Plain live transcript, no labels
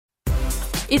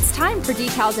It's time for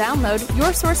Decal Download,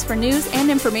 your source for news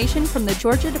and information from the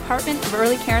Georgia Department of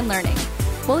Early Care and Learning.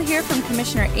 We'll hear from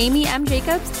Commissioner Amy M.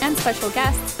 Jacobs and special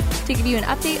guests to give you an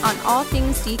update on all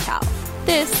things Decal.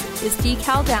 This is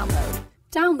Decal Download.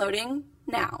 Downloading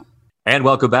now. And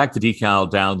welcome back to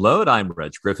Decal Download. I'm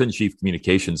Reg Griffin, Chief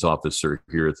Communications Officer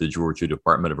here at the Georgia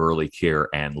Department of Early Care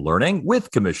and Learning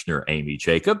with Commissioner Amy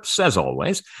Jacobs, as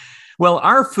always. Well,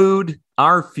 our food,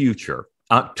 our future.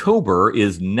 October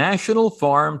is National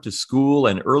Farm to School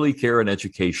and Early Care and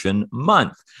Education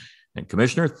Month. And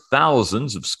Commissioner,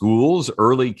 thousands of schools,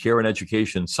 early care and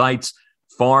education sites,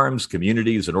 farms,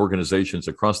 communities, and organizations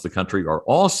across the country are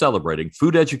all celebrating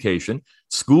food education,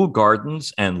 school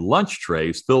gardens, and lunch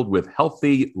trays filled with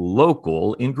healthy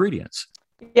local ingredients.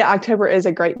 Yeah, October is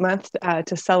a great month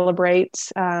to celebrate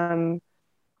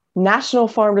National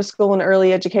Farm to School and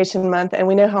Early Education Month. And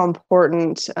we know how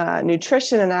important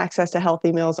nutrition and access to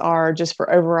healthy meals are just for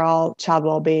overall child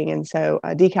well-being. And so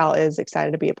Decal is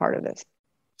excited to be a part of this.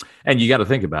 And you got to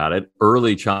think about it.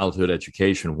 Early childhood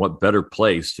education, what better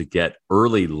place to get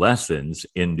early lessons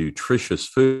in nutritious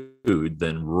food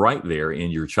than right there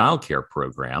in your child care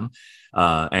program?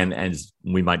 And as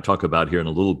we might talk about here in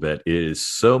a little bit, it is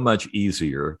so much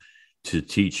easier to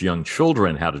teach young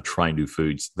children how to try new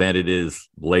foods than it is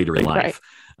later in life.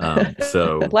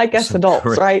 So like us adults,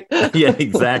 right? Yeah,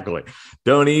 exactly.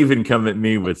 Don't even come at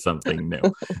me with something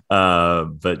new.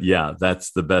 But yeah,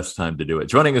 that's the best time to do it.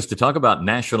 Joining us to talk about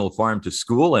National Farm to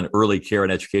School and Early Care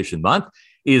and Education Month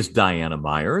is Diana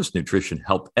Myers, nutrition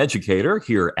health educator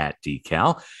here at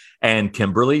Decal, and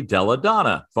Kimberly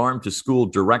Delladonna, Farm to School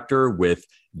Director with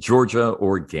Georgia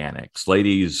Organics.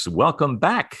 Ladies, welcome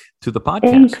back to the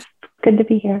podcast. Thanks. Good to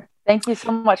be here. Thank you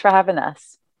so much for having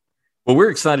us. Well, we're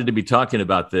excited to be talking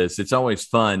about this. It's always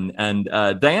fun. And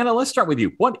Diana, let's start with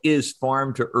you. What is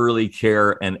Farm to Early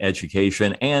Care and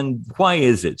Education, and why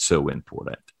is it so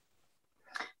important?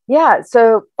 Yeah,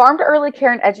 so Farm to Early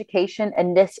Care and Education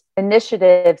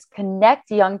initiatives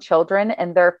connect young children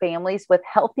and their families with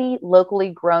healthy, locally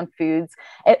grown foods,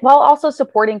 while also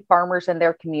supporting farmers in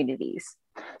their communities.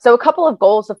 So a couple of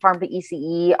goals of Farm to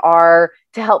ECE are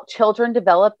to help children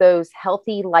develop those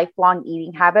healthy, lifelong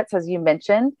eating habits, as you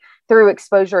mentioned, through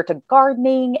exposure to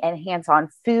gardening and hands-on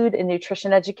food and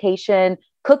nutrition education,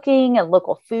 cooking and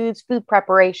local foods, food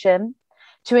preparation,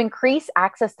 to increase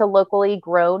access to locally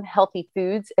grown healthy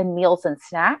foods and meals and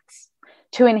snacks,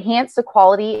 to enhance the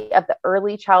quality of the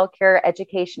early childcare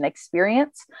education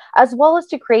experience, as well as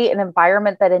to create an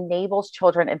environment that enables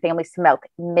children and families to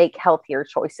make healthier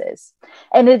choices.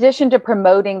 In addition to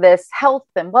promoting this health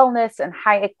and wellness and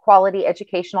high quality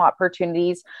educational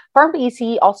opportunities, Farm to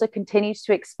ECE also continues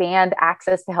to expand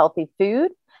access to healthy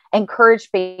food, encourage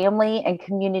family and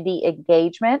community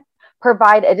engagement,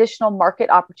 provide additional market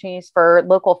opportunities for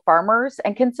local farmers,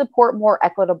 and can support more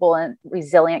equitable and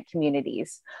resilient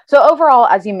communities. So overall,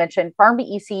 as you mentioned, Farm to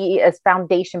ECE is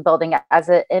foundation building as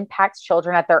it impacts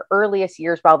children at their earliest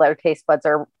years while their taste buds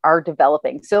are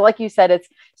developing. So like you said, it's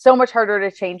so much harder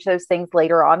to change those things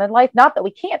later on in life. Not that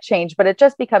we can't change, but it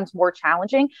just becomes more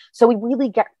challenging. So we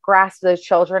really grasp those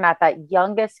children at that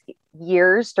youngest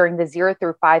years during the 0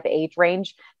 through 5 age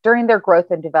range during their growth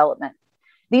and development.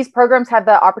 These programs have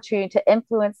the opportunity to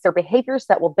influence their behaviors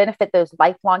that will benefit those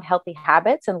lifelong healthy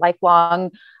habits and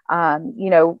lifelong,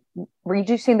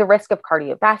 reducing the risk of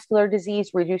cardiovascular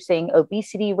disease, reducing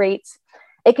obesity rates.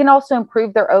 It can also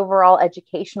improve their overall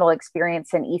educational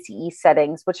experience in ECE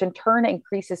settings, which in turn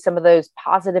increases some of those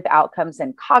positive outcomes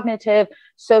in cognitive,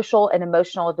 social, and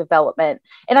emotional development.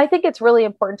 And I think it's really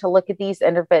important to look at these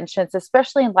interventions,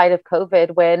 especially in light of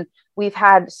COVID, when we've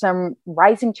had some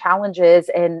rising challenges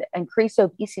and increased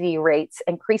obesity rates,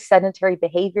 increased sedentary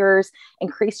behaviors,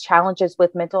 increased challenges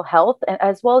with mental health, and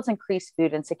as well as increased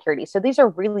food insecurity. So these are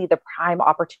really the prime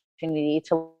opportunity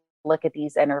to look at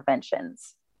these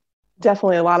interventions.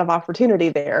 Definitely a lot of opportunity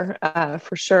there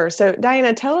for sure. So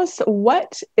Diana, tell us,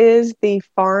 what is the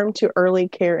Farm to Early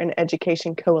Care and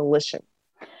Education Coalition?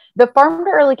 The Farm to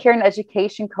Early Care and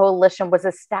Education Coalition was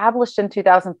established in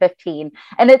 2015,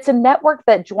 and it's a network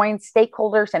that joins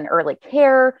stakeholders in early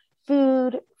care,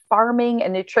 food, farming,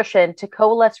 and nutrition to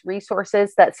coalesce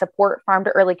resources that support farm to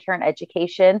early care and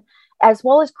education, as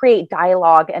well as create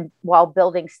dialogue and while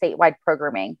building statewide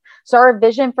programming. So our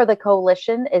vision for the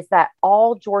coalition is that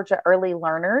all Georgia early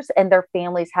learners and their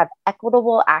families have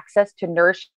equitable access to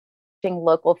nourishing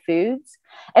local foods.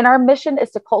 And our mission is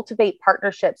to cultivate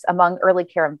partnerships among early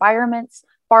care environments,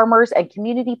 farmers, and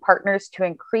community partners to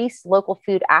increase local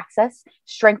food access,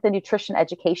 strengthen nutrition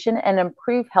education, and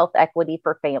improve health equity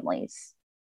for families.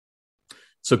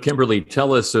 So, Kimberly,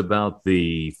 tell us about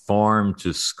the Farm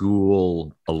to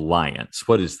School Alliance.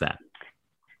 What is that?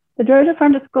 The Georgia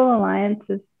Farm to School Alliance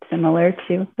is similar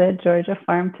to the Georgia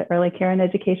Farm to Early Care and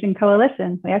Education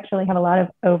Coalition. We actually have a lot of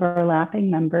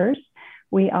overlapping members.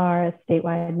 We are a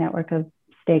statewide network of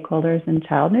stakeholders in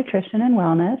child nutrition and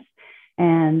wellness,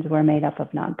 and we're made up of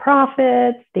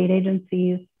nonprofits, state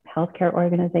agencies, healthcare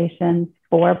organizations,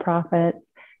 for-profits,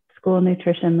 school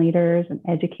nutrition leaders and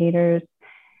educators,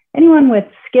 anyone with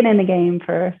skin in the game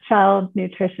for child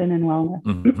nutrition and wellness.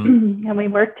 Mm-hmm. And we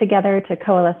work together to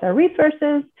coalesce our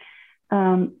resources.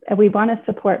 And we want to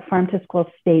support Farm to School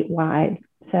statewide.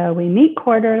 So we meet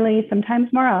quarterly,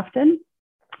 sometimes more often,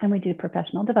 and we do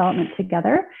professional development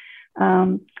together,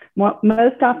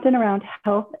 most often around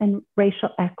health and racial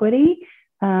equity,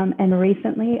 and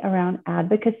recently around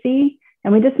advocacy.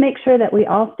 And we just make sure that we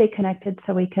all stay connected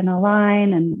so we can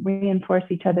align and reinforce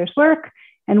each other's work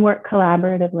and work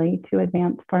collaboratively to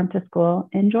advance Farm to School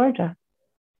in Georgia.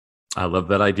 I love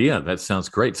that idea. That sounds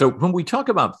great. So when we talk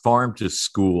about Farm to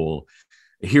School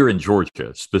here in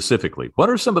Georgia specifically, what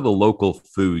are some of the local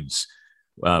foods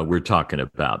we're talking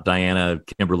about? Diana,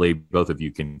 Kimberly, both of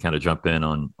you can kind of jump in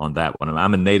on that one.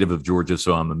 I'm a native of Georgia,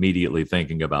 so I'm immediately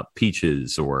thinking about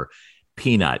peaches or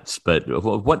peanuts, but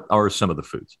what are some of the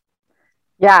foods?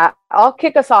 Yeah, I'll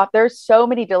kick us off. There's so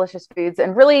many delicious foods,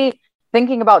 and really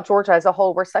thinking about Georgia as a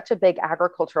whole, we're such a big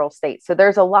agricultural state. So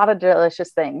there's a lot of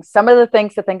delicious things. Some of the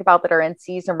things to think about that are in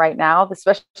season right now,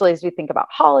 especially as we think about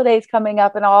holidays coming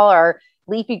up and all, are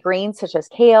leafy greens such as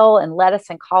kale and lettuce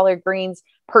and collard greens,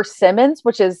 persimmons,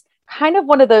 which is kind of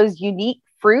one of those unique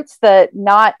fruits that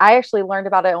I actually learned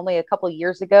about it only a couple of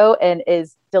years ago and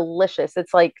is delicious.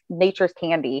 It's like nature's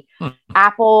candy.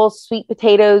 Apples, sweet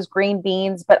potatoes, green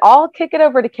beans, but I'll kick it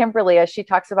over to Kimberly as she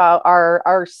talks about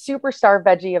our superstar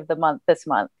veggie of the month this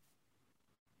month.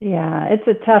 Yeah, it's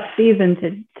a tough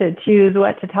season to choose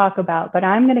what to talk about, but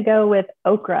I'm going to go with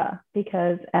okra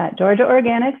because at Georgia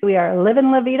Organics, we are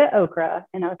Livin' La Vida Okra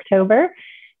in October.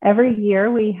 Every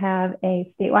year we have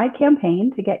a statewide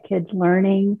campaign to get kids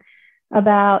learning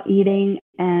about eating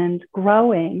and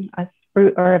growing a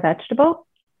fruit or a vegetable.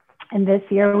 And this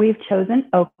year we've chosen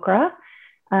okra.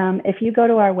 If you go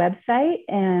to our website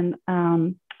and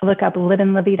look up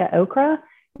Livin' La Vida Okra,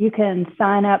 you can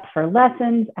sign up for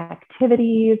lessons,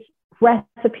 activities,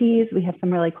 recipes. We have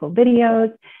some really cool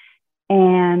videos,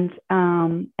 and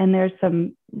there's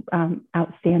some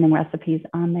outstanding recipes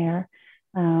on there.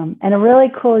 And a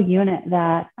really cool unit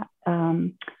that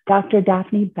Dr.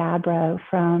 Daphne Babro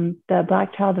from the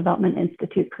Black Child Development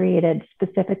Institute created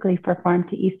specifically for Farm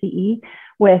to ECE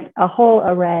with a whole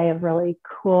array of really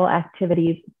cool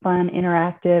activities, fun,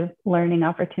 interactive learning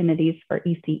opportunities for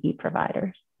ECE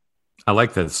providers. I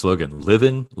like that slogan,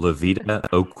 Livin' La Vida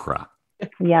Okra.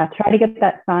 Yeah, try to get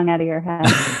that song out of your head.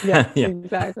 Yeah,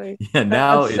 exactly. Yeah,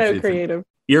 now it's so creative.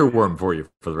 Earworm for you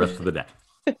for the rest of the day.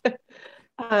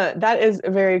 That is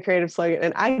a very creative slogan.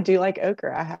 And I do like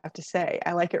okra, I have to say.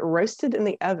 I like it roasted in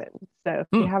the oven. So if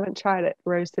you haven't tried it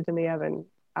roasted in the oven,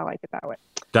 I like it that way.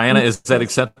 Diana, is that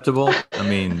acceptable? I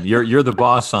mean, you're the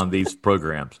boss on these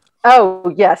programs.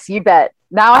 Oh, yes, you bet.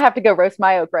 Now I have to go roast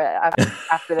my okra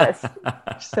after this.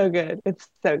 So good. It's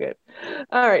so good.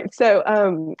 All right.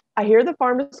 So I hear the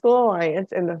Farm to School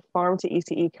Alliance and the Farm to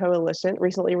ECE Coalition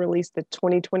recently released the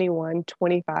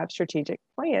 2021-25 strategic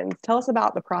plans. Tell us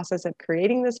about the process of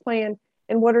creating this plan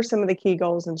and what are some of the key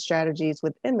goals and strategies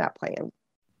within that plan?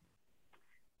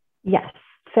 Yes.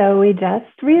 So we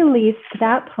just released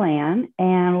that plan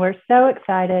and we're so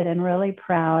excited and really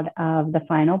proud of the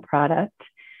final product.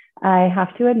 I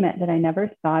have to admit that I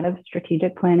never thought of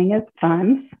strategic planning as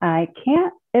fun. I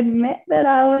can't admit that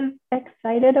I was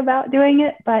excited about doing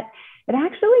it, but it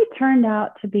actually turned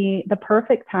out to be the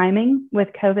perfect timing with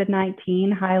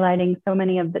COVID-19 highlighting so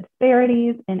many of the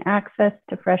disparities in access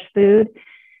to fresh food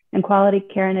and quality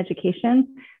care and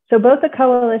education. So both the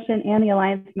coalition and the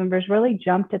alliance members really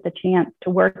jumped at the chance to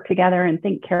work together and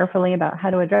think carefully about how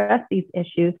to address these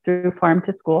issues through Farm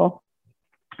to School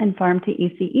and Farm to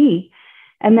ECE.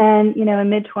 And then, in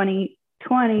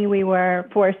mid-2020, we were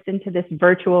forced into this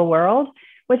virtual world,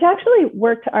 which actually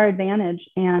worked to our advantage,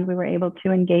 and we were able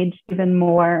to engage even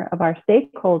more of our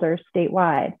stakeholders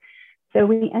statewide. So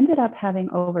we ended up having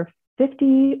over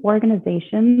 50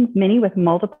 organizations, many with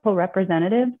multiple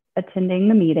representatives attending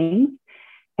the meetings.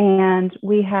 And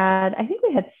I think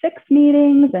we had 6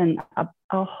 meetings and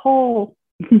a whole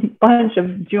bunch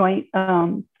of joint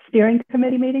steering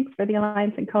committee meetings for the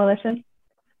Alliance and Coalition.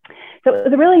 So it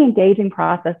was a really engaging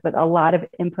process with a lot of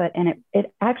input, and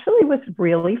it actually was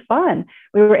really fun.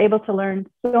 We were able to learn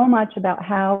so much about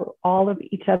how all of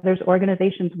each other's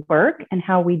organizations work and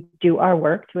how we do our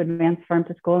work to advance farm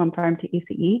to school and farm to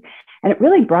ECE. And it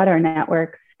really brought our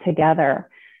networks together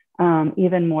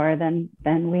even more than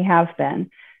we have been.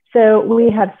 So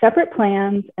we have separate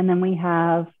plans, and then we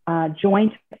have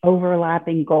joint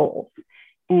overlapping goals.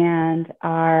 And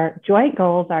our joint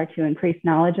goals are to increase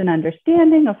knowledge and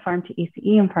understanding of farm to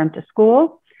ECE and farm to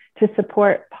school, to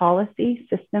support policy,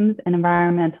 systems, and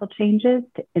environmental changes,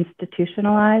 to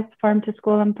institutionalize farm to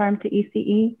school and farm to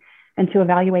ECE, and to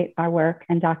evaluate our work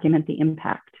and document the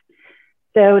impact.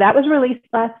 So that was released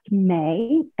last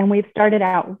May, and we've started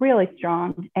out really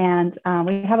strong. And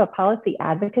we have a policy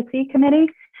advocacy committee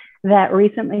that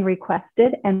recently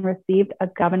requested and received a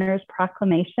governor's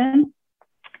proclamation.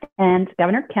 And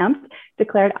Governor Kemp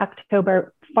declared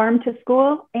October Farm to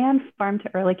School and Farm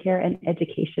to Early Care and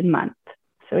Education Month.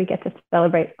 So we get to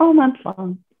celebrate all month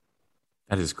long.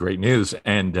 That is great news.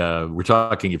 And we're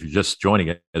talking, if you're just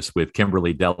joining us, with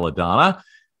Kimberly Delladonna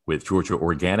with Georgia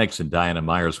Organics and Diana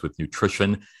Myers with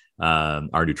Nutrition,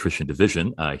 our nutrition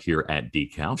division here at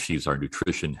DeKalb. She's our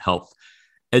nutrition health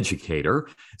educator.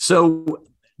 So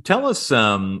tell us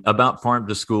about Farm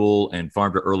to School and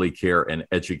Farm to Early Care and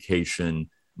Education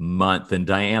Month. And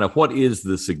Diana, what is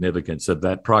the significance of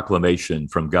that proclamation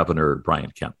from Governor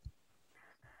Brian Kemp?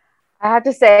 I have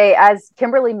to say, as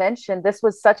Kimberly mentioned, this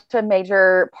was such a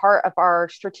major part of our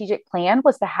strategic plan,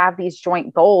 was to have these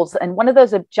joint goals. And one of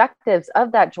those objectives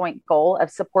of that joint goal of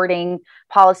supporting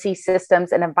policy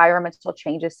systems and environmental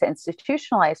changes to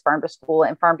institutionalize farm to school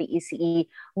and farm to ECE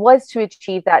was to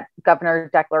achieve that governor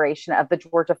declaration of the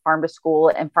Georgia Farm to School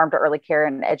and Farm to Early Care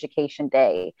and Education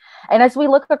Day. And as we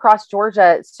look across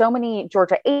Georgia, so many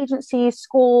Georgia agencies,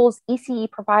 schools,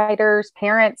 ECE providers,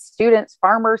 parents, students,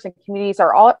 farmers, and communities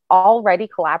are all already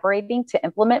collaborating to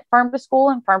implement farm to school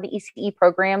and farm to ECE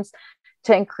programs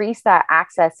to increase that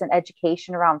access and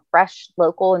education around fresh,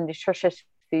 local, and nutritious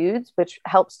foods, which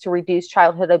helps to reduce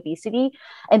childhood obesity.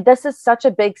 And this is such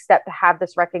a big step to have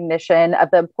this recognition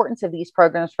of the importance of these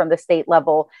programs from the state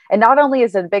level. And not only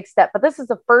is it a big step, but this is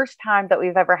the first time that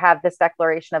we've ever had this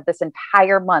declaration of this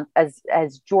entire month as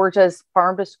Georgia's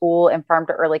Farm to School and Farm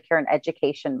to Early Care and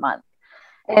Education Month.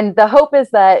 And the hope is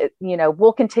that,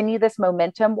 we'll continue this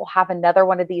momentum. We'll have another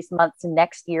one of these months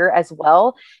next year as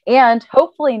well. And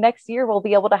hopefully next year, we'll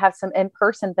be able to have some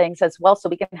in-person things as well, so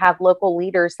we can have local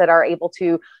leaders that are able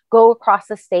to go across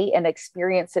the state and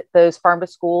experience those farm to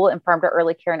school and farm to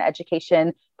early care and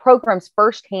education programs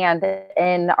firsthand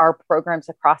in our programs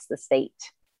across the state.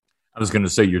 I was going to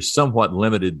say, you're somewhat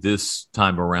limited this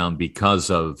time around because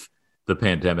of the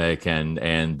pandemic and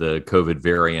the COVID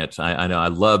variant. I know I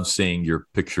love seeing your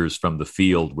pictures from the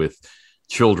field with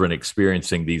children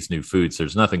experiencing these new foods.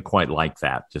 There's nothing quite like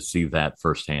that, to see that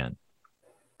firsthand.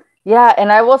 Yeah,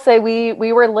 and I will say we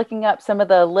were looking up some of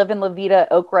the Live in La Vida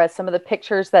okra, some of the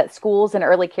pictures that schools and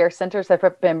early care centers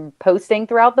have been posting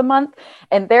throughout the month.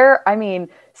 And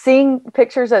seeing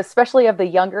pictures, especially of the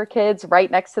younger kids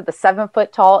right next to the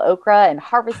 7-foot tall okra and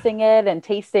harvesting it and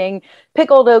tasting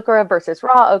pickled okra versus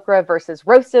raw okra versus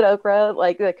roasted okra,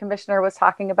 like the commissioner was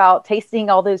talking about, tasting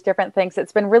all those different things.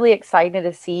 It's been really exciting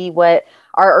to see what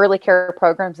our early care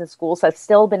programs and schools have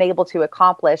still been able to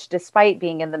accomplish despite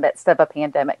being in the midst of a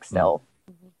pandemic still.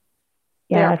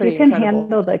 Yeah, if you can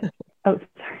handle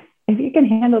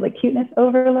the cuteness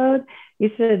overload, you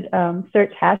should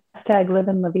search hashtag Live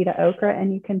in La Vida Okra,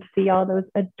 and you can see all those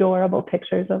adorable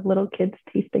pictures of little kids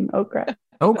tasting okra.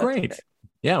 Oh, great.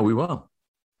 Yeah, we will.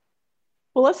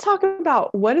 Well, let's talk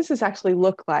about what does this actually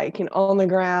look like on the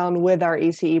ground with our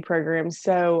ECE programs.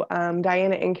 So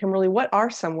Diana and Kimberly, what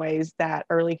are some ways that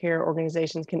early care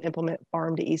organizations can implement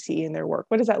farm to ECE in their work?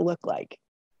 What does that look like?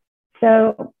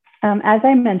 So as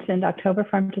I mentioned, October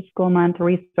Farm to School Month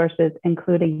resources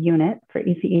include a unit for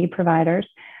ECE providers.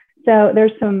 So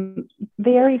there's some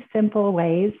very simple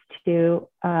ways to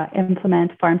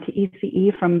implement farm to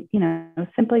ECE, from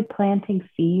simply planting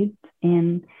seeds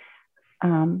in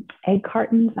egg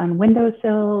cartons on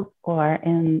windowsills or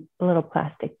in little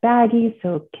plastic baggies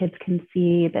so kids can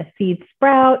see the seeds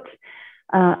sprout.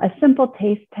 A simple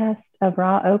taste test of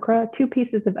raw okra, 2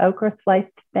 pieces of okra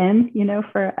sliced thin,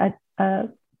 for a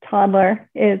toddler,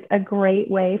 is a great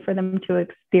way for them to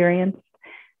experience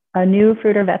a new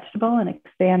fruit or vegetable and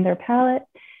expand their palate.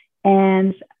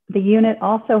 And the unit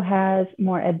also has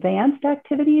more advanced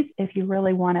activities if you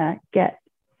really want to get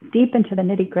deep into the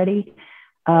nitty-gritty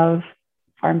of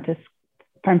farm to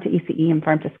ECE and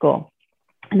farm to school.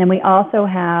 And then we also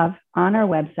have on our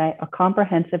website a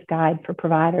comprehensive guide for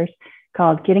providers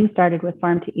called Getting Started with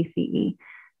Farm to ECE.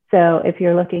 So if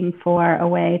you're looking for a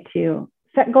way to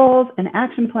set goals, an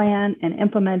action plan, and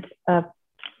implement a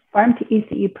Farm to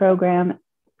ECE program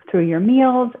through your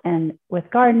meals and with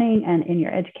gardening and in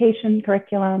your education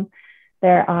curriculum,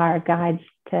 there are guides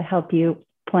to help you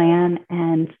plan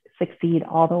and succeed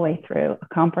all the way through a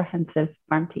comprehensive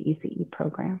Farm to ECE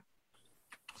program.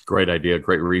 Great idea,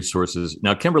 great resources.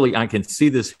 Now, Kimberly, I can see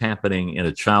this happening in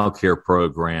a childcare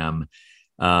program,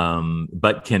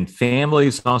 but can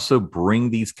families also bring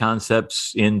these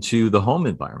concepts into the home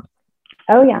environment?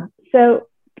 Oh, yeah. So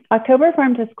October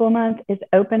Farm to School Month is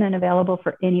open and available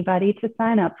for anybody to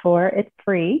sign up for. It's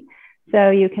free. So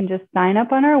you can just sign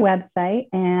up on our website,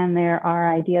 and there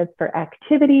are ideas for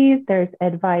activities. There's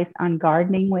advice on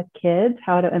gardening with kids,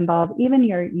 how to involve even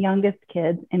your youngest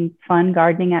kids in fun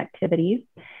gardening activities.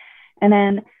 And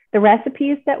then the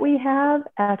recipes that we have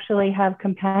actually have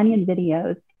companion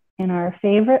videos. In our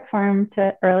favorite Farm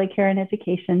to Early Care and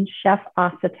Education, Chef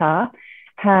Asata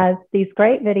has these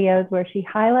great videos where she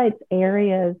highlights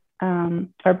areas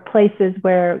or places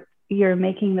where you're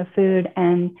making the food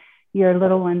and your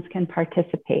little ones can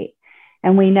participate.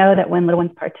 And we know that when little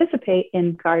ones participate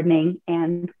in gardening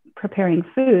and preparing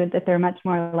food, that they're much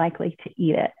more likely to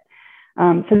eat it.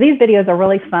 So these videos are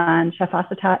really fun. Chef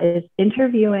Asata is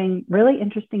interviewing really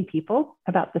interesting people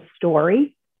about the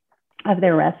story of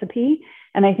their recipe.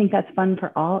 And I think that's fun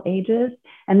for all ages.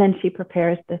 And then she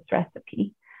prepares this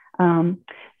recipe.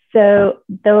 So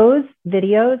those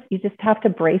videos, you just have to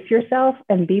brace yourself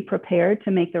and be prepared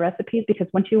to make the recipes, because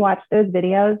once you watch those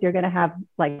videos, you're going to have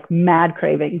like mad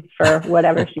cravings for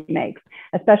whatever she makes,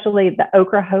 especially the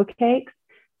okra hoe cakes.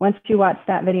 Once you watch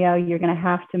that video, you're going to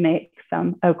have to make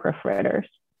some okra fritters.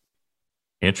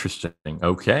 Interesting.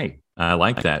 Okay. I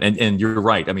like that. And you're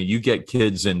right. I mean, you get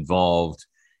kids involved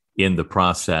in the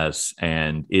process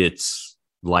and it's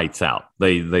lights out.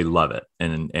 They love it.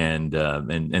 And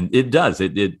it does.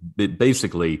 It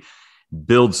basically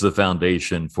builds the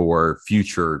foundation for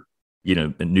future,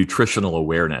 nutritional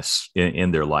awareness in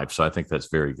their life. So I think that's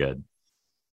very good.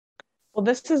 Well,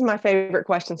 this is my favorite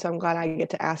question, so I'm glad I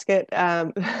get to ask it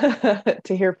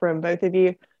to hear from both of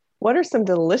you. What are some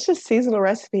delicious seasonal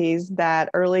recipes that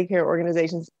early care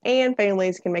organizations and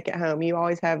families can make at home? You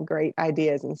always have great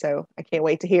ideas, and so I can't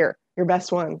wait to hear your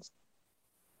best ones.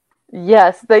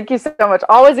 Yes, thank you so much.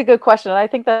 Always a good question. And I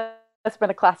think that's been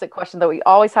a classic question that we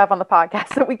always have on the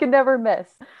podcast that we can never miss.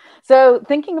 So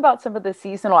thinking about some of the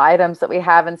seasonal items that we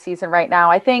have in season right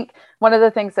now, I think one of the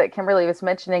things that Kimberly was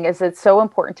mentioning is it's so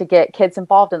important to get kids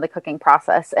involved in the cooking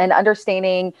process and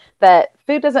understanding that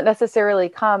food doesn't necessarily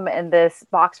come in this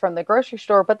box from the grocery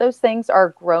store, but those things are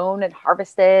grown and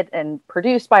harvested and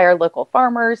produced by our local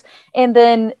farmers and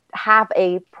then have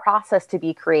a process to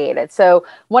be created. So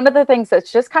one of the things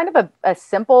that's just kind of a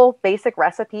simple, basic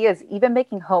recipe is even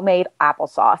making homemade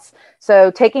applesauce. So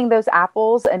taking those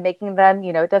apples and making them,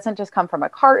 it doesn't just come from a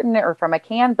carton or from a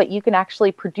can, but you can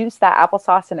actually produce that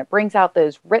applesauce and it brings out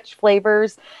those rich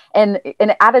flavors. And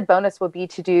an added bonus would be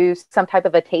to do some type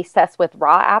of a taste test with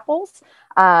raw apples.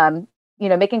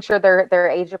 Making sure they're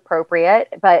age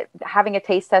appropriate, but having a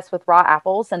taste test with raw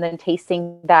apples and then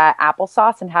tasting that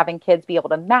applesauce and having kids be able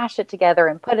to mash it together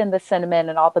and put in the cinnamon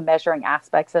and all the measuring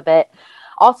aspects of it.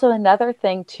 Also, another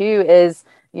thing too is,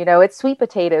 it's sweet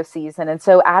potato season. And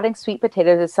so adding sweet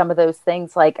potatoes is some of those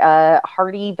things like a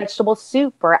hearty vegetable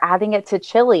soup or adding it to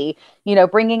chili,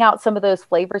 bringing out some of those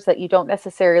flavors that you don't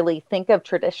necessarily think of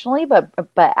traditionally, but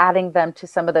adding them to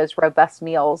some of those robust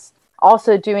meals.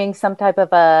 Also doing some type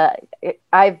of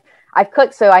I've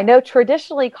cooked, so I know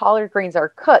traditionally collard greens are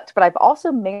cooked, but I've also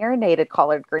marinated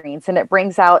collard greens, and it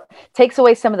takes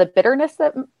away some of the bitterness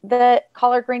that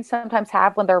collard greens sometimes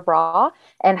have when they're raw,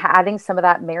 and adding some of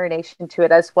that marination to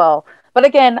it as well. But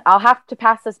again, I'll have to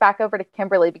pass this back over to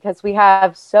Kimberly because we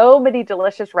have so many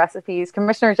delicious recipes.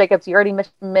 Commissioner Jacobs, you already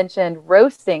mentioned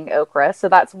roasting okra, so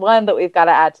that's one that we've got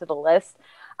to add to the list.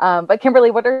 But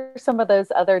Kimberly, what are some of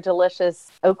those other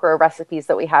delicious okra recipes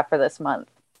that we have for this month?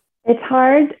 It's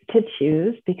hard to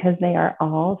choose because they are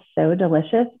all so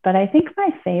delicious, but I think my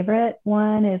favorite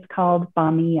one is called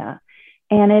bamia.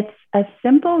 And it's a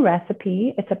simple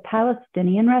recipe. It's a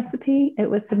Palestinian recipe. It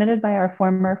was submitted by our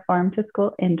former Farm to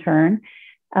School intern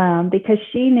because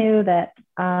she knew that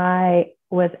I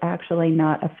was actually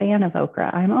not a fan of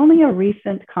okra. I'm only a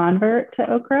recent convert to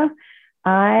okra.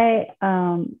 I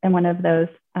am one of those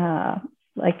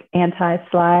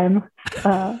anti-slime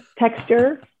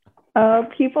texture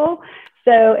people.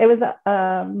 So it was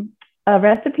a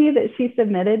recipe that she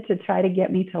submitted to try to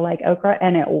get me to like okra,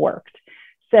 and it worked.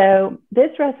 So this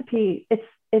recipe,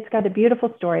 it's got a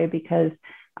beautiful story because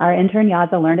Our intern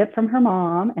Yaza learned it from her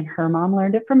mom, and her mom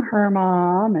learned it from her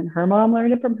mom, and her mom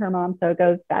learned it from her mom. So it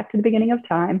goes back to the beginning of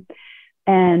time.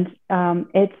 And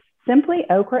it's simply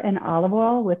okra and olive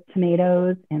oil with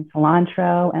tomatoes and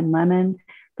cilantro and lemon.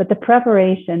 But the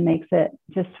preparation makes it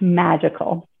just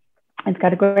magical. It's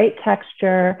got a great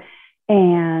texture,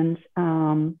 and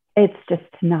it's just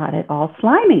not at all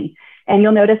slimy. And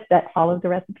you'll notice that all of the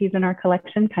recipes in our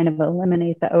collection kind of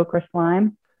eliminate the okra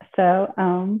slime. So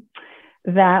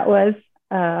that was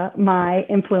my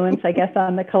influence, I guess,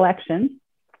 on the collection.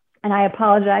 And I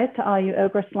apologize to all you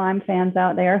okra slime fans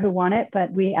out there who want it,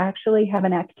 but we actually have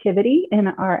an activity in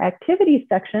our activities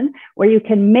section where you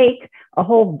can make a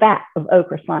whole vat of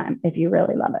okra slime if you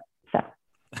really love it.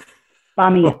 So,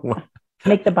 bamiya.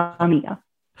 Make the bamiya.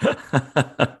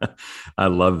 I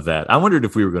love that. I wondered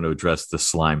if we were going to address the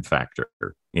slime factor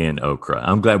in okra.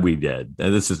 I'm glad we did.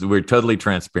 We're totally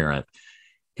transparent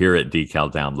here at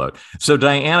Decal Download. So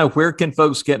Diana, where can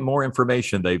folks get more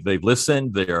information? They've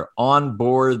listened, they're on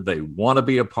board, they want to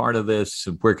be a part of this.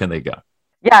 Where can they go?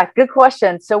 Yeah, good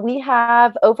question. So we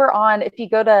have over on, if you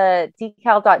go to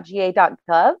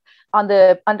decal.ga.gov,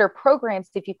 under programs,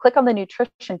 if you click on the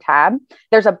nutrition tab,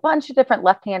 there's a bunch of different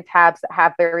left-hand tabs that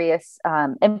have various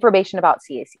information about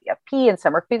CACFP and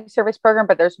summer food service program,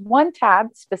 but there's one tab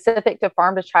specific to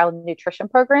farm to child nutrition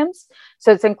programs.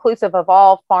 So it's inclusive of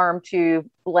all farm to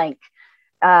blank.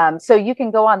 So you can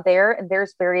go on there, and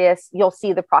there's various, you'll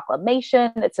see the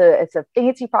proclamation. It's a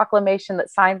fancy proclamation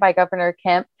that's signed by Governor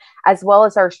Kemp, as well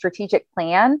as our strategic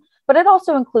plan. But it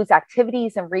also includes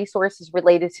activities and resources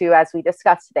related to, as we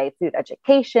discussed today, food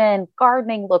education,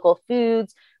 gardening, local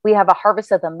foods. We have a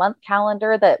Harvest of the Month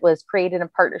calendar that was created in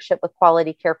partnership with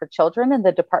Quality Care for Children and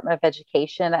the Department of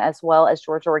Education, as well as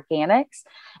Georgia Organics.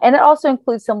 And it also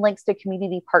includes some links to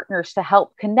community partners to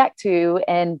help connect to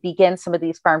and begin some of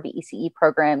these farm to ECE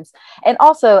programs. And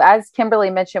also, as Kimberly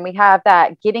mentioned, we have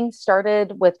that Getting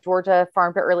Started with Georgia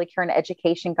Farm to Early Care and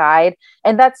Education guide.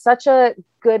 And that's such a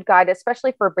good guide,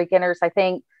 especially for beginners. I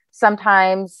think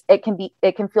sometimes it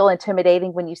can feel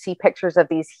intimidating when you see pictures of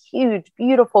these huge,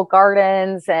 beautiful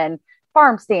gardens and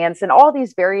farm stands and all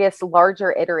these various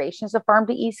larger iterations of farm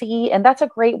to ECE. And that's a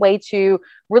great way to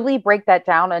really break that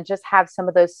down and just have some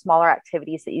of those smaller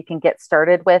activities that you can get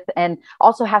started with, and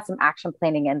also have some action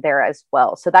planning in there as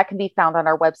well. So that can be found on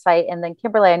our website. And then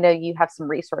Kimberly, I know you have some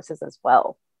resources as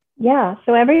well. Yeah,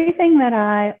 so everything that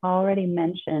I already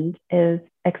mentioned is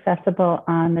accessible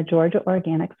on the Georgia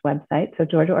Organics website, so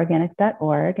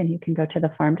georgiaorganics.org, and you can go to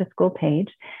the Farm to School page,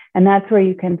 and that's where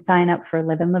you can sign up for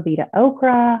Live in La Vida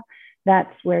Okra.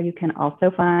 That's where you can also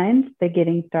find the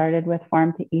Getting Started with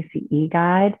Farm to ECE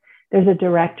guide. There's a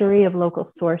directory of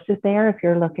local sources there if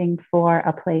you're looking for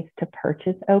a place to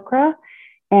purchase okra.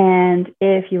 And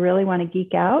if you really want to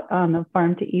geek out on the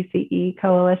Farm to ECE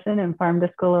Coalition and Farm to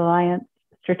School Alliance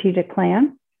strategic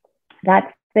plan,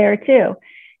 that's there too.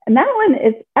 And that one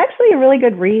is actually a really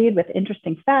good read with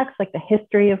interesting facts like the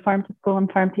history of Farm to School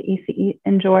and Farm to ECE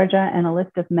in Georgia and a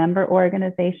list of member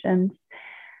organizations.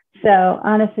 So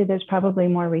honestly, there's probably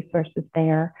more resources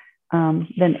there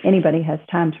than anybody has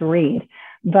time to read.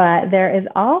 But there is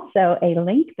also a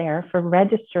link there for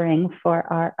registering for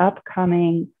our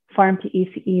upcoming Farm to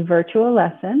ECE virtual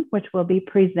lesson, which will be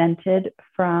presented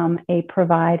from a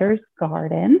provider's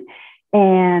garden.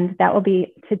 And that will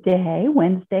be today,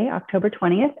 Wednesday, October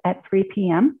 20th at 3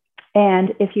 p.m.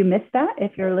 And if you missed that,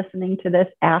 if you're listening to this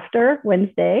after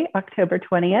Wednesday, October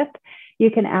 20th, you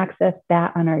can access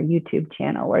that on our YouTube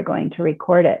channel. We're going to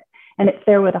record it. And it's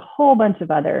there with a whole bunch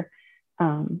of other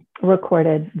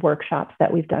recorded workshops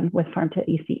that we've done with Farm to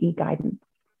ECE guidance.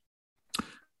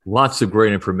 Lots of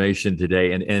great information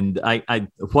today. And I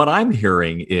what I'm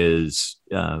hearing is,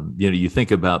 you think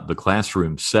about the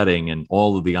classroom setting and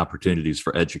all of the opportunities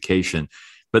for education,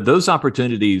 but those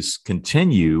opportunities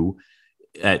continue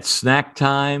at snack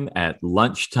time, at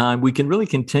lunchtime. We can really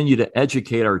continue to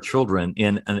educate our children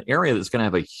in an area that's going to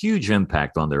have a huge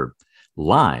impact on their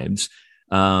lives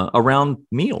around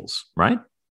meals, right?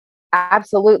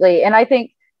 Absolutely. And I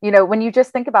think, when you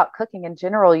just think about cooking in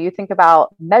general, you think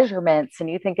about measurements, and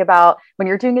you think about when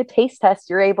you're doing a taste test,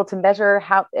 you're able to measure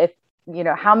how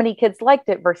many kids liked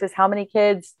it versus how many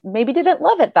kids maybe didn't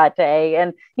love it that day.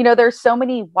 And, there's so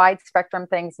many wide spectrum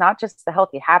things, not just the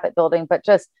healthy habit building, but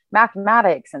just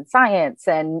mathematics and science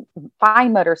and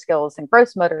fine motor skills and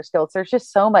gross motor skills. There's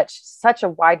just such a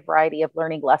wide variety of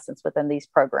learning lessons within these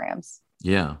programs.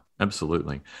 Yeah,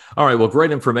 absolutely. All right. Well,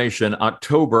 great information.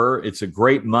 October, it's a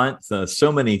great month.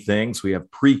 So many things. We have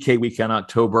pre-K week in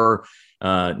October.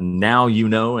 Now,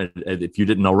 and if you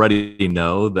didn't already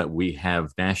know, that we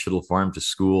have National Farm to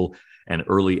School and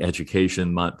Early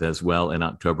Education Month as well in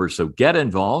October. So get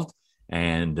involved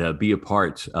and be a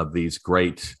part of these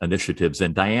great initiatives.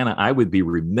 And Diana, I would be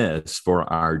remiss for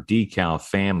our Decal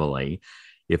family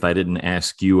if I didn't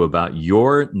ask you about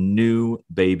your new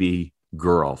baby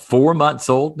girl, 4 months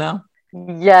old now.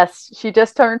 Yes, she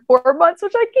just turned 4 months,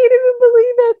 which I can't even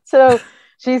believe it. So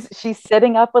she's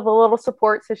sitting up with a little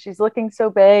support, so she's looking so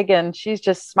big, and she's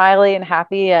just smiley and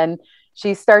happy. And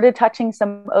she started touching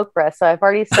some okra, so I've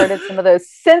already started some of those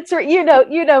sensory. You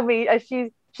know me.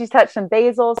 She's touched some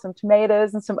basil, some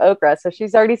tomatoes, and some okra, so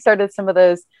she's already started some of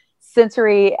those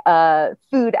sensory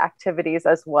food activities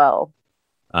as well.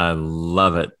 I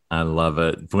love it. I love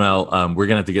it. Well, we're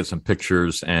gonna have to get some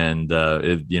pictures, and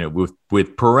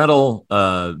with parental,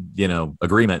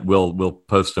 agreement, we'll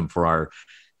post them for our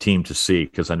team to see,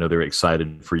 because I know they're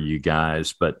excited for you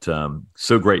guys. But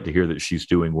so great to hear that she's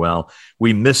doing well.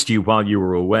 We missed you while you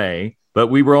were away, but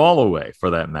we were all away for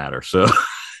that matter. So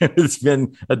it's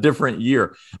been a different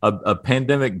year. A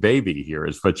pandemic baby here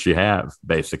is what you have,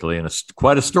 basically, and it's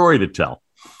quite a story to tell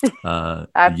in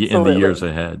the years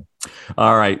ahead.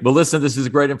 All right. Well, listen, this is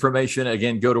great information.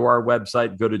 Again, go to our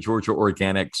website, go to Georgia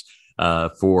Organics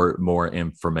for more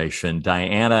information.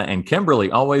 Diana and Kimberly,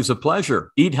 always a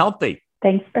pleasure. Eat healthy.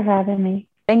 Thanks for having me.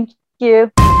 Thank you.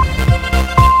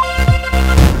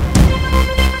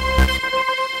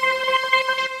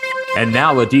 And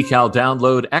now a Decal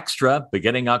Download Extra.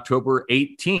 Beginning October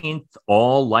 18th,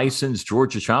 all licensed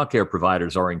Georgia childcare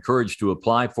providers are encouraged to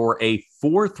apply for a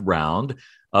 4th round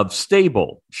of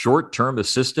stable short-term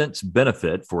assistance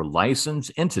benefit for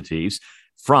licensed entities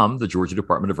from the Georgia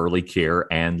Department of Early Care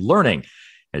and Learning.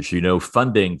 As you know,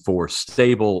 funding for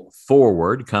Stable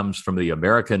Forward comes from the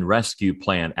American Rescue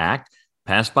Plan Act,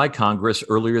 passed by Congress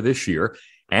earlier this year,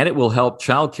 and it will help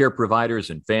childcare providers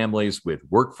and families with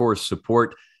workforce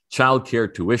support,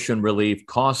 childcare tuition relief,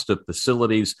 cost of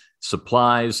facilities,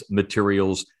 supplies,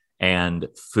 materials, and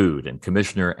food. And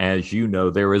Commissioner, as you know,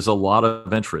 there is a lot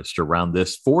of interest around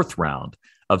this 4th round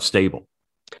of Stable.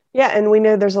 Yeah, and we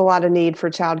know there's a lot of need for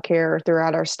childcare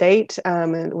throughout our state,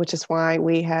 which is why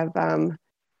we have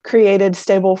created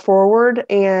Stable Forward.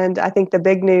 And I think the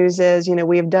big news is,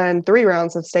 we have done 3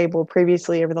 rounds of Stable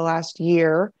previously over the last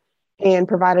year and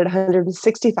provided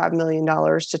 $165 million to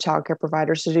childcare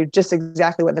providers to do just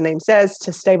exactly what the name says,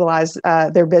 to stabilize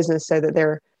their business so that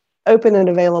they're open and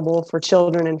available for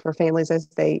children and for families as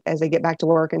they get back to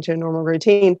work into a normal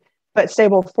routine. But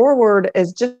Stable Forward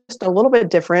is just a little bit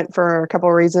different for a couple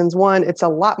of reasons. One, it's a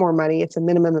lot more money. It's a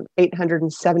minimum of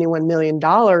 $871 million to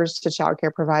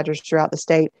childcare providers throughout the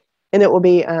state. And it will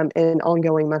be in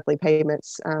ongoing monthly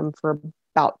payments for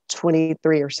about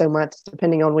 23 or so months,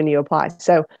 depending on when you apply.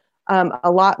 So a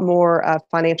lot more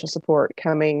financial support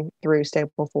coming through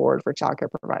Stable Forward for childcare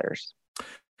providers.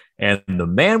 And the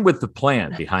man with the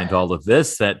plan behind all of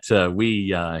this that we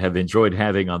have enjoyed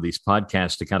having on these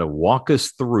podcasts to kind of walk us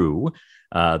through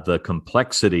the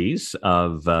complexities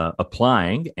of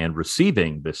applying and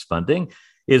receiving this funding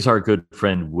is our good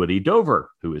friend Woody Dover,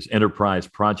 who is Enterprise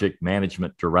Project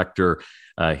Management Director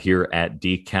here at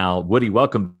Decal. Woody,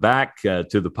 welcome back to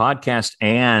the podcast,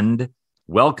 and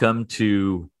welcome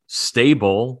to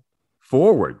Stable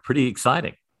Forward. Pretty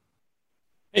exciting.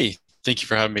 Hey. Thank you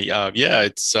for having me.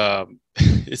 It's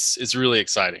really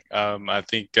exciting. I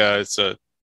think it's a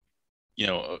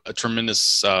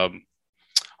tremendous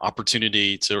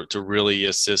opportunity to really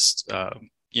assist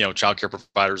childcare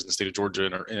providers in the state of Georgia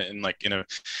in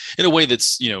a way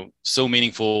that's so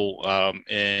meaningful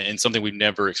and something we've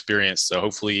never experienced. So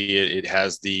hopefully it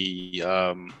has the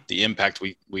impact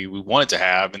we want it to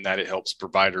have, and that it helps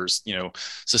providers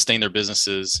sustain their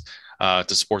businesses,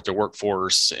 to support their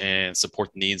workforce and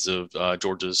support the needs of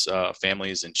Georgia's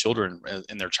families and children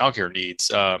and their childcare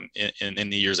needs in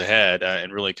the years ahead,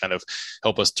 and really kind of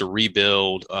help us to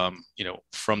rebuild,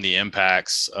 from the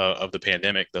impacts of the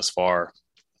pandemic thus far.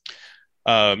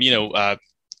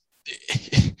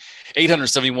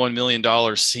 $871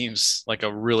 million seems like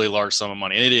a really large sum of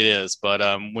money, and it is. But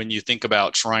when you think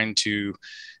about trying to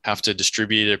have to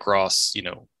distribute it across,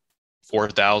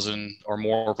 4,000 or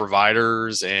more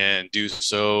providers, and do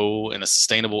so in a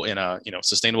sustainable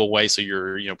way, so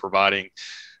you're providing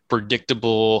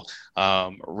predictable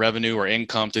revenue or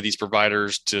income to these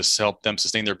providers to help them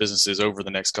sustain their businesses over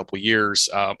the next couple of years.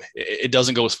 It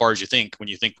doesn't go as far as you think when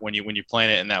you plan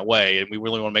it in that way. And we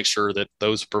really want to make sure that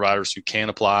those providers who can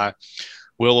apply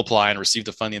will apply and receive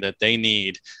the funding that they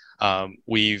need.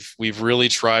 We've really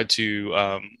tried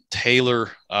to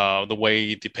tailor the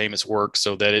way the payments work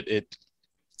so that it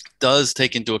does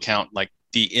take into account like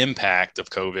the impact of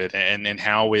COVID and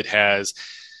how it has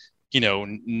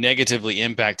negatively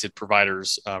impacted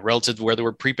providers relative to where they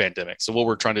were pre-pandemic. So what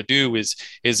we're trying to do is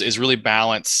really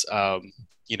balance,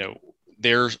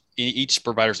 each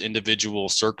provider's individual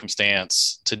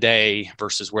circumstance today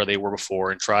versus where they were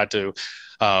before, and try to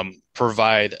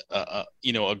provide a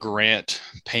grant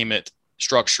payment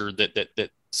structure that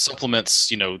supplements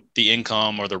the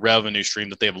income or the revenue stream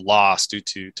that they have lost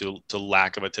due to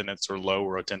lack of attendance or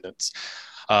lower attendance.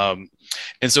 And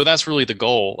so that's really the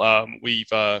goal.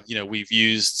 We've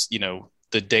used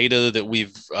the data that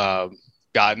we've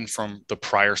gotten from the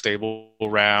prior stable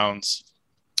rounds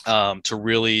to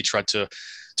really try to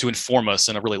inform us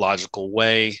in a really logical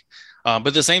way. But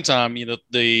at the same time,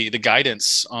 the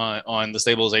guidance on the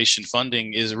stabilization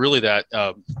funding is really that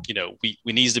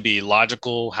we need to be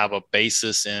logical, have a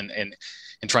basis, and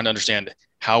trying to understand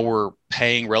how we're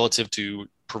paying relative to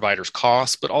providers'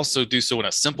 costs, but also do so in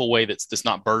a simple way that's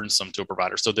not burdensome to a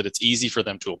provider, so that it's easy for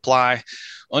them to apply,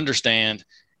 understand,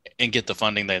 and get the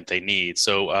funding that they need.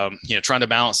 So, trying to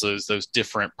balance those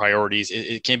different priorities,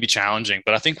 it can be challenging,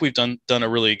 but I think we've done a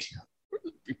really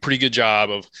pretty good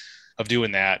job of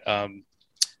doing that.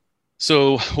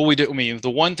 So what we do, the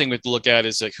one thing we have to look at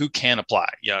is like who can apply.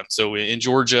 Yeah. So in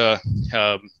Georgia,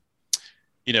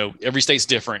 every state's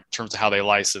different in terms of how they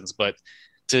license, but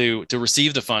to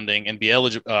receive the funding and be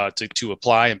eligible to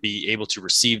apply and be able to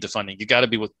receive the funding, you got to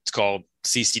be what's called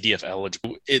CCDF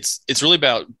eligible. It's really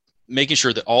about making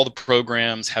sure that all the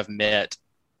programs have met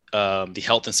the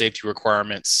health and safety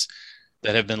requirements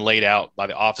that have been laid out by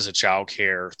the Office of Child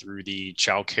Care through the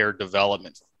Child Care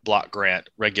Development Block Grant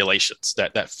regulations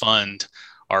that fund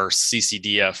our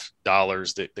CCDF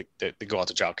dollars that go out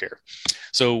to child care.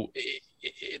 So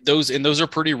those are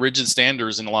pretty rigid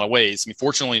standards in a lot of ways.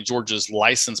 Fortunately, Georgia's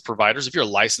licensed providers, if you're a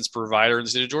licensed provider in the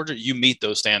state of Georgia, you meet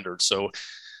those standards. So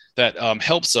that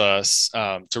helps us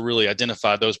to really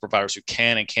identify those providers who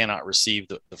can and cannot receive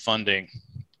the funding.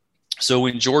 So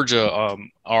in Georgia,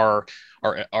 our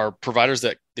providers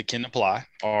that can apply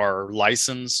are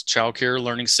licensed child care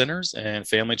learning centers and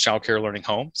family child care learning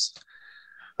homes.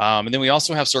 And then we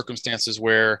also have circumstances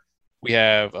where we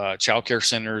have child care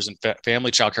centers and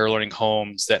family child care learning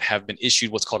homes that have been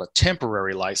issued what's called a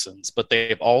temporary license, but they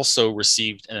have also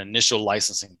received an initial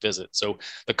licensing visit. So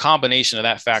the combination of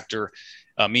that factor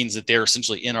means that they're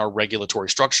essentially in our regulatory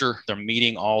structure. They're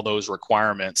meeting all those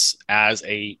requirements as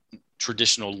a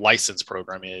traditional license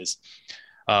program is,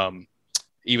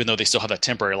 even though they still have that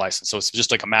temporary license. So it's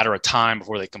just like a matter of time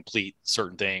before they complete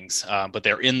certain things, but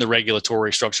they're in the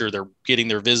regulatory structure. They're getting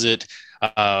their visit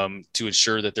to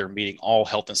ensure that they're meeting all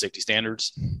health and safety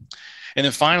standards. And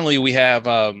then finally, we have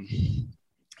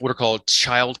what are called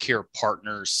child care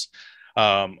partners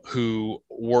who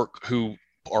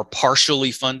are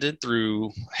partially funded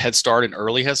through Head Start and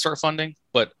early Head Start funding,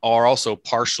 but are also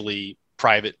partially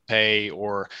private pay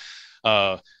or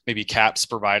maybe CAPS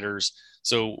providers.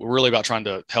 So we're really about trying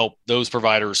to help those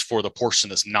providers for the portion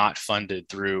that's not funded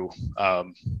through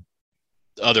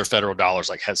other federal dollars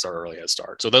like Head Start, early Head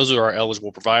Start. So those are our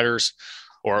eligible providers,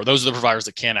 or those are the providers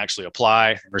that can actually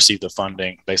apply and receive the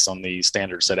funding based on the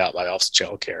standards set out by the Office of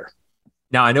Child Care.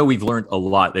 Now, I know we've learned a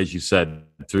lot, as you said,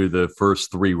 through the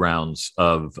first 3 rounds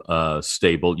of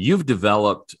Stable. You've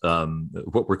developed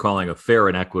what we're calling a fair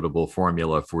and equitable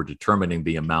formula for determining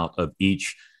the amount of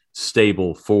each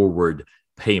Stable forward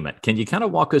payment. Can you kind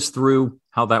of walk us through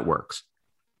how that works?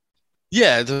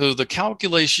 Yeah, the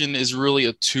calculation is really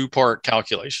a 2-part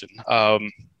calculation.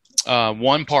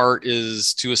 One part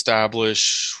is to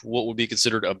establish what would be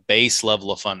considered a base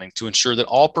level of funding to ensure that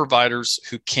all providers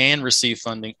who can receive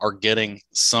funding are getting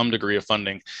some degree of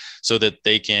funding so that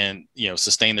they can,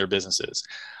 sustain their businesses.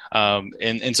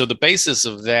 And so the basis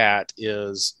of that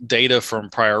is data from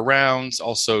prior rounds,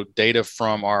 also data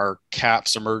from our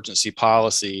CAPS emergency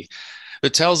policy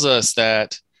that tells us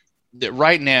that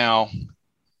right now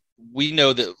we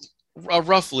know that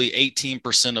roughly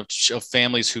 18% of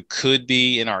families who could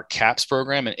be in our CAPS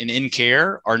program and in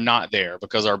care are not there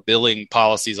because our billing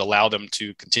policies allow them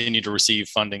to continue to receive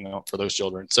funding for those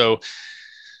children. So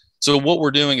what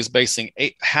we're doing is basing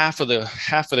half of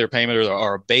their payment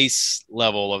or a base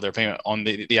level of their payment on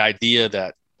the idea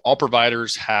that all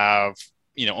providers have,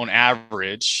 on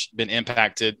average, been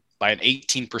impacted by an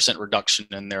 18% reduction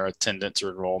in their attendance or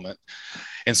enrollment.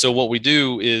 And so what we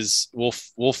do is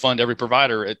we'll fund every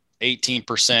provider at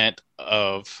 18%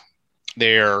 of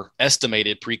their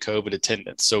estimated pre-COVID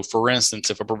attendance. So for instance,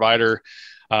 if a provider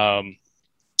had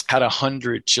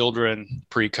 100 children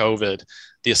pre-COVID,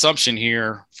 the assumption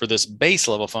here for this base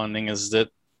level funding is that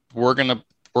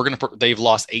they've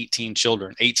lost 18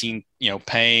 children, 18,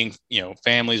 paying,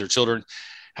 families or children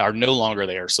are no longer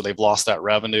there. So they've lost that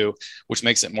revenue, which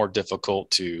makes it more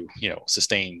difficult to,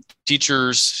 sustain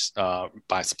teachers,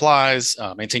 buy supplies,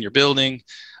 maintain your building.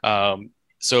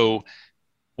 So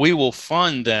we will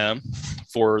fund them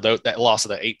for that loss of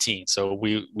the 18. So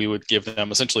we would give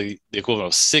them essentially the equivalent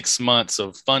of 6 months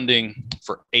of funding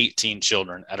for 18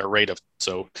 children at a rate of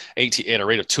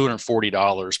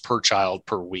 $240 per child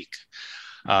per week.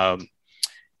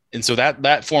 And so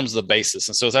that forms the basis.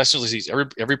 And so it's actually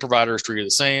every provider is treated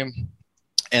the same.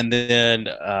 And then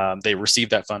they receive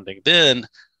that funding. Then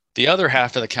the other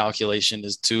half of the calculation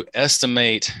is to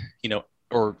estimate,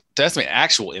 or to estimate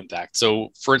actual impact.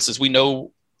 So for instance, we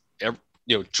know,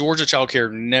 Georgia Child Care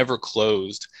never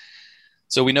closed.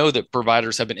 So we know that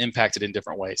providers have been impacted in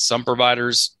different ways. Some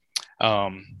providers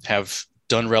have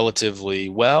done relatively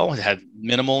well, had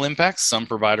minimal impacts. Some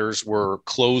providers were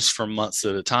closed for months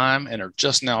at a time and are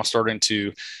just now starting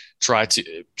to try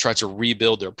to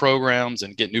rebuild their programs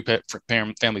and get new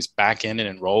families back in and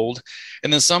enrolled.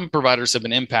 And then some providers have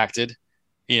been impacted.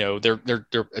 Their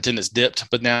attendance dipped,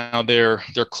 but now they're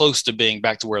close to being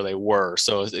back to where they were.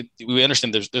 So we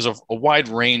understand there's a wide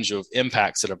range of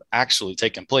impacts that have actually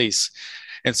taken place.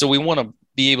 And so we want to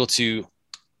be able to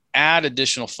add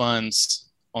additional funds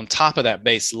on top of that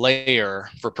base layer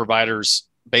for providers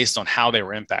based on how they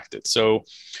were impacted. So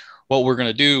what we're going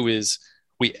to do is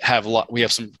we have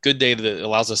some good data that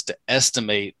allows us to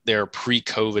estimate their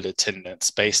pre-COVID attendance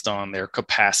based on their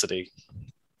capacity.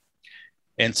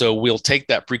 And so we'll take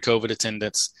that pre-COVID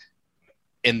attendance,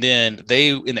 and then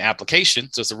in the application,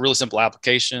 so it's a really simple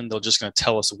application, they're just going to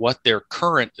tell us what their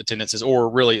current attendance is, or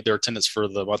really their attendance for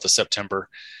the month of September.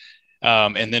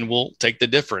 And then we'll take the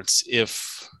difference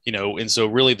and so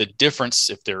really the difference,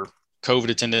 if their COVID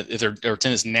attendance, if their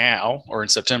attendance now or in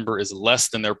September is less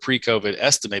than their pre-COVID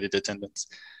estimated attendance,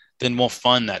 then we'll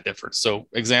fund that difference. So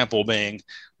example being,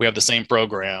 we have the same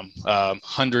program,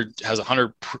 100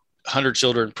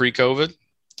 children pre-COVID.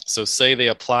 So say they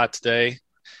apply today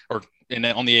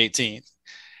on the 18th,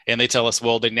 and they tell us,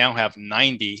 well, they now have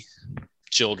 90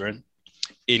 children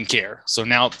in care. So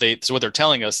now so what they're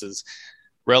telling us is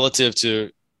relative to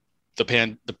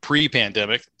the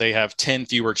pre-pandemic, they have 10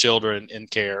 fewer children in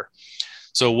care.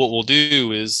 So what we'll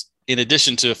do is, in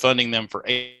addition to funding them for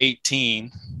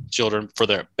 18 children for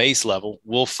their base level,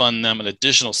 we'll fund them an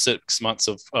additional 6 months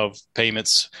of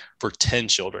payments for 10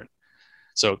 children.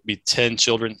 So it'd be 10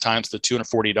 children times the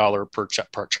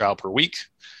 $240 per child per week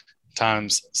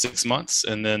times 6 months.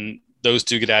 And then those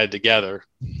two get added together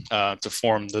to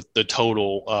form the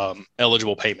total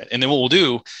eligible payment. And then what we'll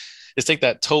do is take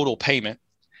that total payment,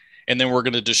 and then we're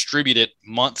going to distribute it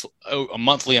a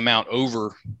monthly amount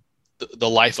over the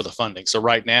life of the funding. So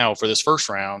right now for this first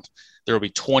round, there will be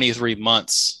 23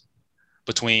 months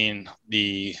between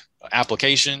the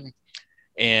application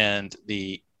and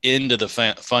the end of the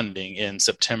funding in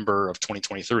September of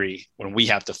 2023, when we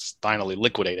have to finally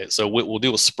liquidate it. So what we'll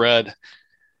do is spread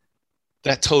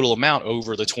that total amount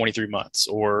over the 23 months,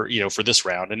 or, for this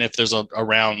round. And if there's a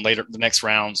round later, the next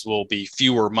rounds will be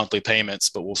fewer monthly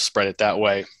payments, but we'll spread it that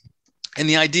way. And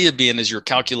the idea being is you're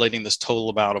calculating this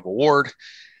total amount of award,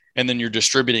 and then you're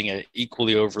distributing it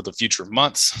equally over the future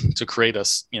months to create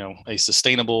a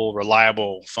sustainable,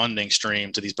 reliable funding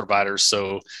stream to these providers.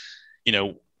 So,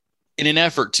 in an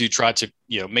effort to try to,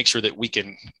 make sure that we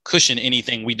can cushion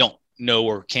anything we don't know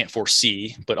or can't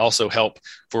foresee, but also help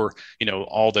for,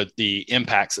 all the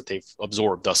impacts that they've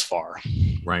absorbed thus far.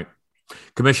 Right.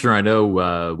 Commissioner, I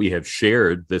know we have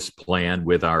shared this plan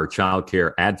with our child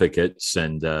care advocates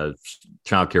and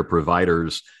child care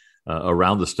providers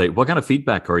around the state. What kind of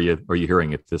feedback are you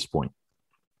hearing at this point?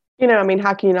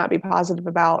 How can you not be positive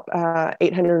about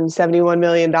 $871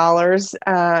 million?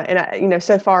 And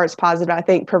so far it's positive. I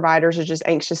think providers are just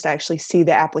anxious to actually see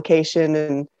the application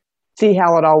and see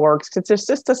how it all works, because it's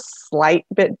just a slight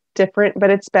bit different, but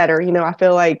it's better. I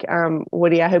feel like,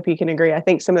 Woody, I hope you can agree. I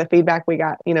think some of the feedback we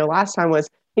got, last time was,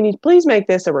 can you please make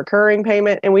this a recurring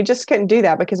payment? And we just couldn't do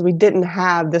that because we didn't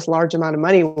have this large amount of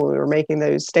money when we were making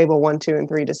those stable 1, 2, and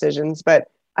 3 decisions. But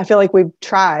I feel like we've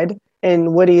tried,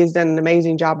 and Woody has done an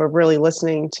amazing job of really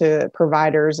listening to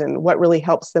providers and what really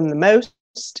helps them the most,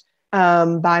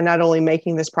 by not only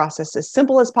making this process as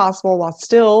simple as possible while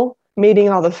still meeting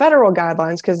all the federal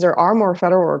guidelines, because there are more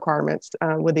federal requirements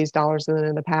with these dollars than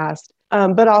in the past,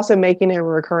 but also making it a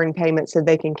recurring payment so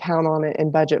they can count on it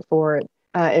and budget for it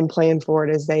and plan for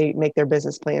it as they make their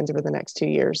business plans over the next 2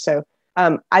 years. So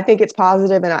I think it's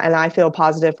positive, and I feel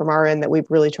positive from our end that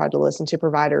we've really tried to listen to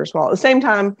providers while at the same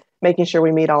time making sure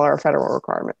we meet all our federal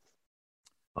requirements.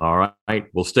 All right.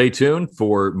 Well, stay tuned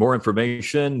for more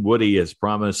information. Woody has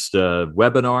promised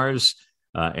webinars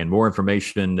and more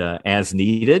information as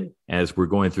needed as we're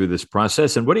going through this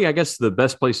process. And Woody, I guess the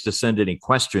best place to send any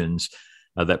questions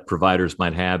that providers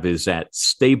might have is at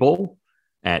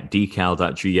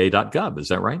stable@decal.ga.gov. Is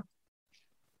that right?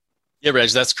 Yeah,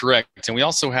 Reg, that's correct. And we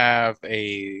also have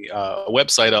a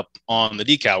website up on the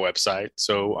Decal website.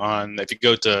 So if you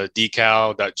go to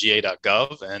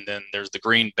decal.ga.gov, and then there's the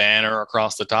green banner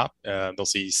across the top, they'll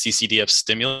see CCDF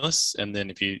stimulus. And then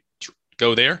if you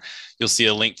go there, you'll see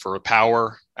a link for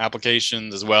Power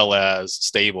applications as well as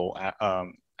Stable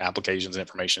applications and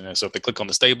information. And so if they click on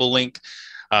the Stable link,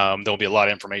 there'll be a lot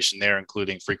of information there,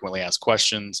 including frequently asked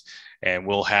questions. And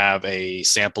we'll have a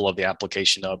sample of the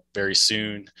application up very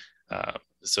soon.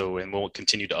 And we'll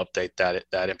continue to update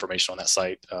that information on that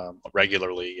site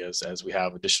regularly as we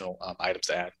have additional items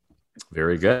to add.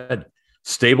 Very good.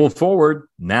 Stable Forward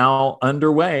now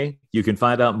underway. You can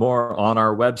find out more on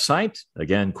our website.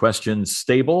 Again, questions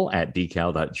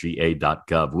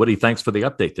stable@decal.ga.gov. Woody, thanks for the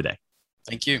update today.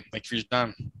 Thank you. Thank you for your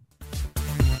time.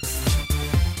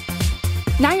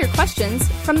 Now your questions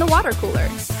from the water cooler.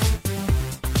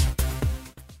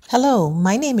 Hello,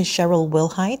 my name is Cheryl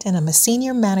Wilhite, and I'm a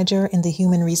senior manager in the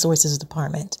Human Resources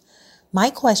Department. My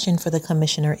question for the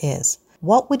commissioner is,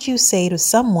 what would you say to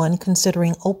someone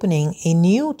considering opening a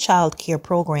new child care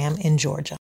program in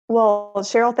Georgia? Well,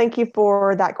 Cheryl, thank you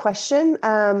for that question.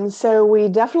 So we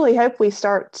definitely hope we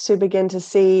start to begin to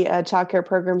see child care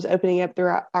programs opening up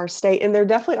throughout our state. And there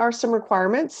definitely are some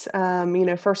requirements.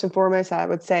 First and foremost, I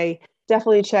would say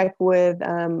definitely check with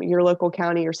your local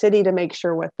county or city to make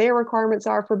sure what their requirements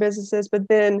are for businesses. But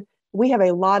then we have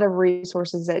a lot of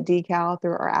resources at Decal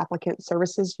through our applicant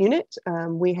services unit.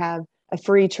 We have a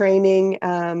free training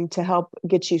to help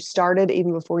get you started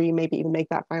even before you maybe even make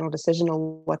that final decision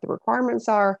on what the requirements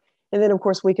are. And then, of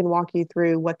course, we can walk you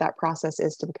through what that process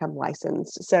is to become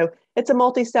licensed. So it's a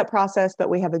multi-step process, but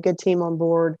we have a good team on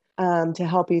board to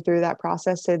help you through that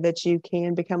process so that you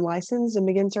can become licensed and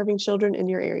begin serving children in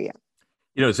your area.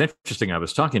 You know, it's interesting. I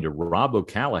was talking to Rob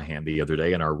O'Callahan the other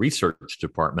day in our research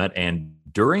department, and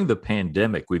during the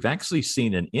pandemic, we've actually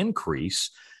seen an increase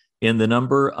in the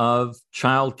number of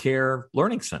child care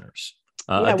learning centers.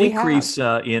 A decrease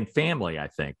in family, I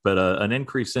think, but an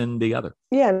increase in the other.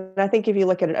 Yeah, and I think if you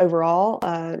look at it overall,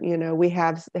 we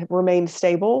have remained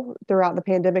stable throughout the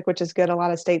pandemic, which is good. A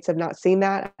lot of states have not seen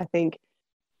that. I think,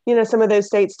 some of those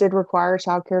states did require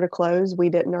childcare to close. We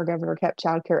didn't. Our governor kept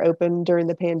childcare open during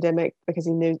the pandemic because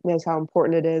he knows how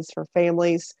important it is for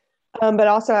families. But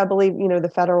also, I believe,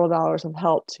 the federal dollars have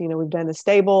helped. We've done the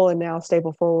Stable and now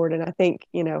Stable Forward. And I think,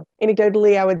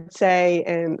 anecdotally, I would say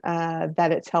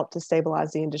that it's helped to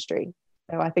stabilize the industry.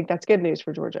 So I think that's good news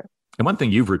for Georgia. And one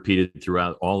thing you've repeated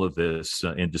throughout all of this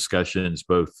in discussions,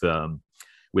 both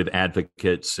with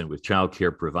advocates and with child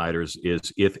care providers,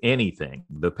 is, if anything,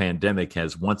 the pandemic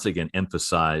has once again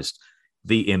emphasized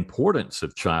the importance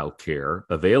of child care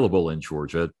available in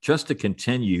Georgia just to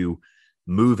continue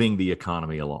moving the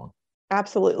economy along.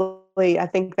 Absolutely. I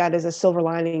think that is a silver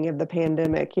lining of the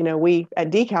pandemic. We at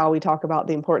Decal, we talk about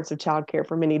the importance of childcare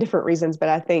for many different reasons, but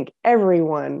I think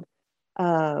everyone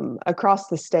across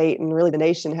the state and really the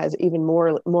nation has even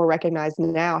more recognized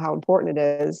now how important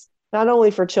it is, not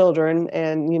only for children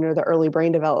and, the early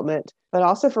brain development, but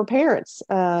also for parents.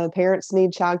 Parents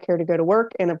need childcare to go to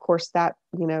work. And of course that,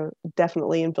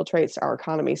 definitely infiltrates our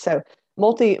economy. So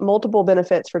multiple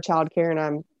benefits for childcare. And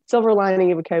I'm silver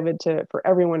lining of COVID for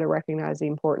everyone to recognize the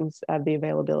importance of the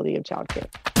availability of childcare.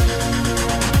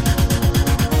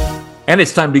 And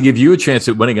it's time to give you a chance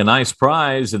at winning a nice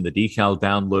prize in the Decal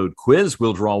Download Quiz.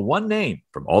 We'll draw one name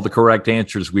from all the correct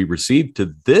answers we received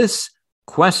to this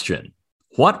question.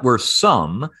 What were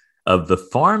some of the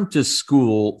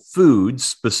farm-to-school foods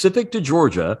specific to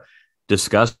Georgia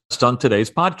discussed on today's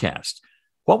podcast?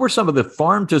 What were some of the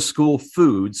farm-to-school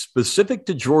foods specific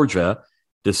to Georgia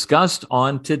discussed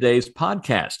on today's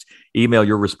podcast? Email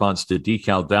your response to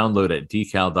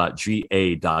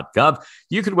decaldownload@decal.ga.gov.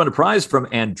 You could win a prize from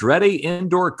Andretti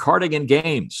Indoor Karting and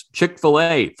Games,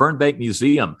 Chick-fil-A, Fernbank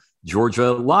Museum,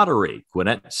 Georgia Lottery,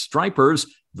 Gwinnett Stripers,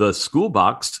 the School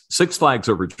Box, Six Flags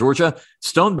Over Georgia,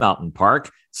 Stone Mountain Park,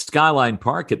 Skyline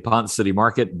Park at Ponce City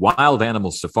Market, Wild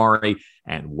Animal Safari,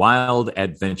 and Wild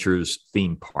Adventures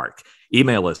Theme Park.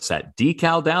 Email us at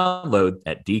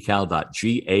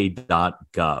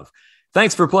decaldownload@decal.ga.gov.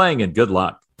 Thanks for playing and good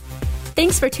luck.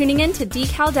 Thanks for tuning in to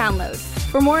Decal Download.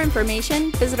 For more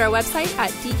information, visit our website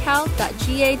at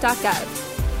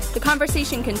decal.ga.gov. The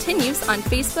conversation continues on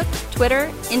Facebook,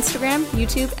 Twitter, Instagram,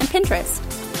 YouTube, and Pinterest.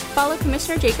 Follow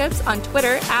Commissioner Jacobs on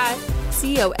Twitter at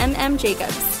COMM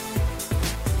Jacobs.